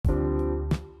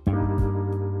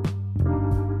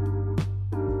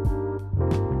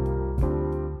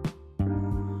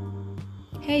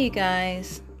Hey you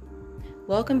guys,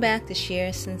 welcome back to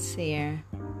Share Sincere.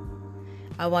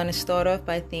 I want to start off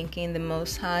by thanking the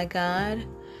Most High God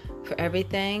for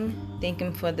everything. Thank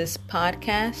Him for this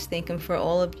podcast. Thank Him for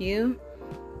all of you.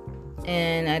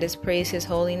 And I just praise His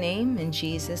holy name. In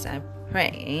Jesus I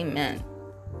pray. Amen.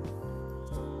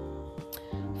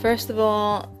 First of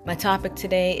all, my topic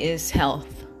today is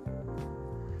health.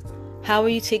 How are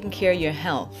you taking care of your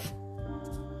health?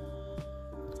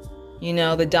 You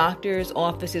know, the doctor's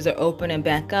offices are open and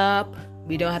back up.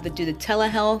 We don't have to do the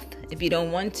telehealth. If you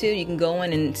don't want to, you can go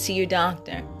in and see your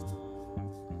doctor.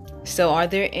 So are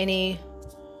there any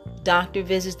doctor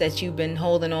visits that you've been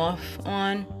holding off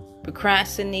on,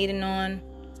 procrastinating on,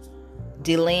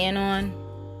 delaying on?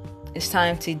 It's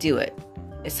time to do it.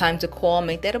 It's time to call,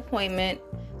 make that appointment,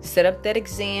 set up that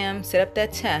exam, set up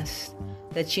that test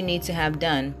that you need to have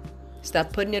done.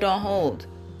 Stop putting it on hold.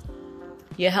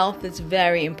 Your health is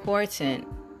very important.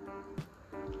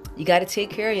 You got to take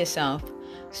care of yourself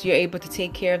so you're able to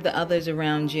take care of the others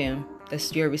around you.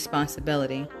 That's your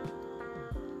responsibility.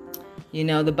 You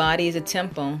know, the body is a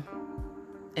temple,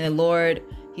 and the Lord,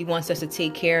 He wants us to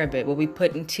take care of it. What we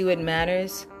put into it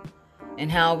matters,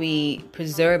 and how we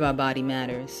preserve our body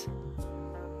matters.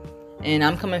 And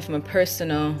I'm coming from a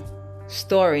personal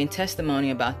story and testimony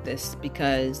about this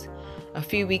because a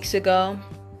few weeks ago,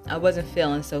 I wasn't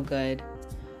feeling so good.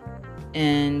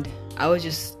 And I was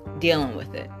just dealing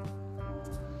with it.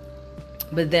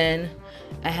 But then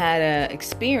I had an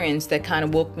experience that kind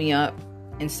of woke me up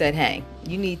and said, hey,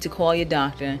 you need to call your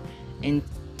doctor and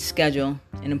schedule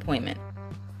an appointment.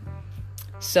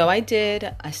 So I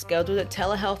did. I scheduled a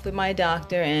telehealth with my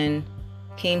doctor and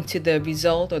came to the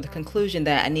result or the conclusion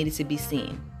that I needed to be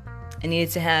seen. I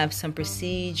needed to have some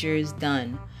procedures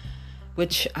done,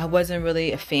 which I wasn't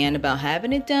really a fan about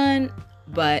having it done.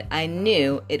 But I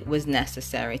knew it was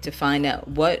necessary to find out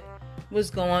what was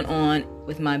going on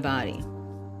with my body.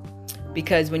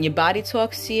 Because when your body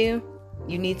talks to you,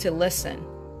 you need to listen.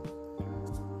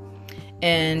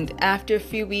 And after a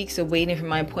few weeks of waiting for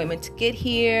my appointment to get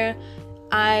here,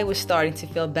 I was starting to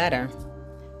feel better.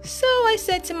 So I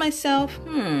said to myself,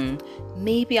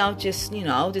 maybe I'll just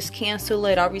cancel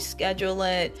it. I'll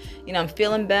reschedule it. I'm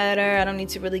feeling better. I don't need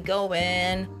to really go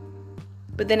in.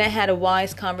 But then I had a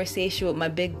wise conversation with my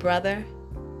big brother,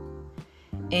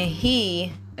 and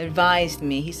he advised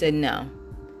me. He said, no.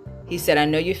 He said, I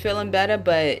know you're feeling better,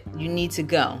 but you need to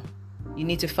go. You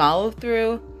need to follow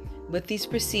through with these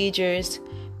procedures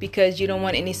because you don't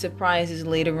want any surprises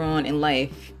later on in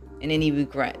life and any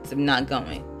regrets of not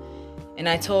going. And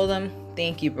I told him,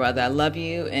 thank you, brother. I love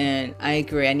you, and I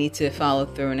agree. I need to follow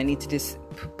through, and I need to just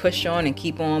push on and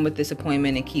keep on with this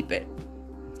appointment and keep it.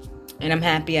 And I'm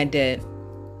happy I did.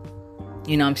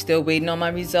 I'm still waiting on my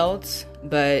results,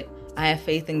 but I have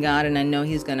faith in God, and I know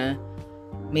He's going to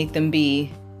make them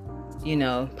be,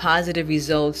 positive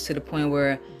results to the point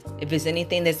where if there's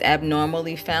anything that's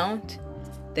abnormally found,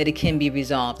 that it can be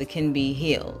resolved, it can be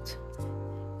healed.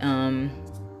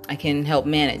 I can help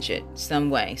manage it some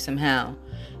way, somehow,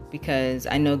 because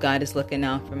I know God is looking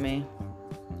out for me.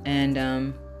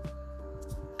 And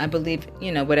I believe,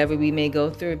 whatever we may go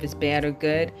through, if it's bad or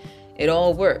good, it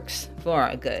all works for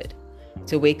our good.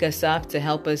 To wake us up, to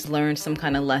help us learn some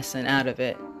kind of lesson out of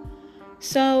it.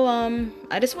 So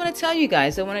I just want to tell you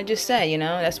guys, I want to just say,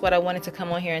 that's what I wanted to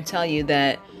come on here and tell you,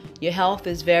 that your health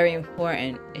is very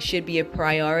important. It should be a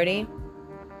priority.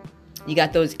 You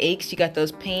got those aches, you got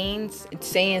those pains, it's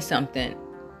saying something.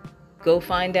 Go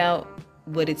find out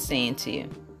what it's saying to you.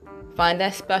 Find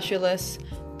that specialist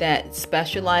that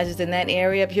specializes in that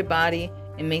area of your body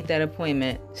and make that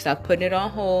appointment. Stop putting it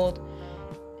on hold.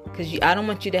 Because I don't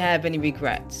want you to have any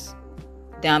regrets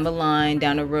down the line,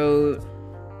 down the road,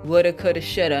 woulda, coulda,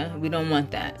 shoulda. We don't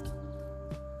want that.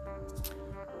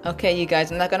 Okay, you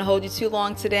guys, I'm not going to hold you too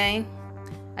long today.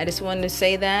 I just wanted to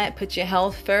say that. Put your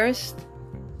health first.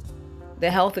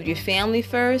 The health of your family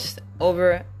first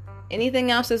over anything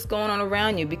else that's going on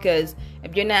around you. Because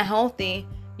if you're not healthy,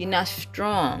 you're not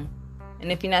strong.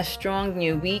 And if you're not strong, then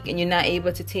you're weak and you're not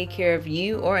able to take care of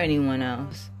you or anyone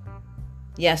else.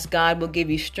 Yes, God will give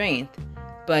you strength,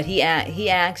 but He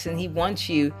asks and He wants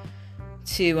you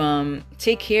to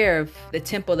take care of the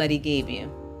temple that He gave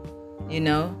you,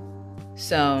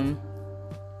 So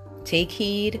take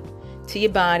heed to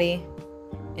your body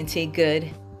and take good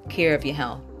care of your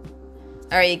health.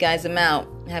 All right, you guys, I'm out.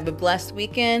 Have a blessed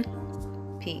weekend.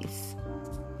 Peace.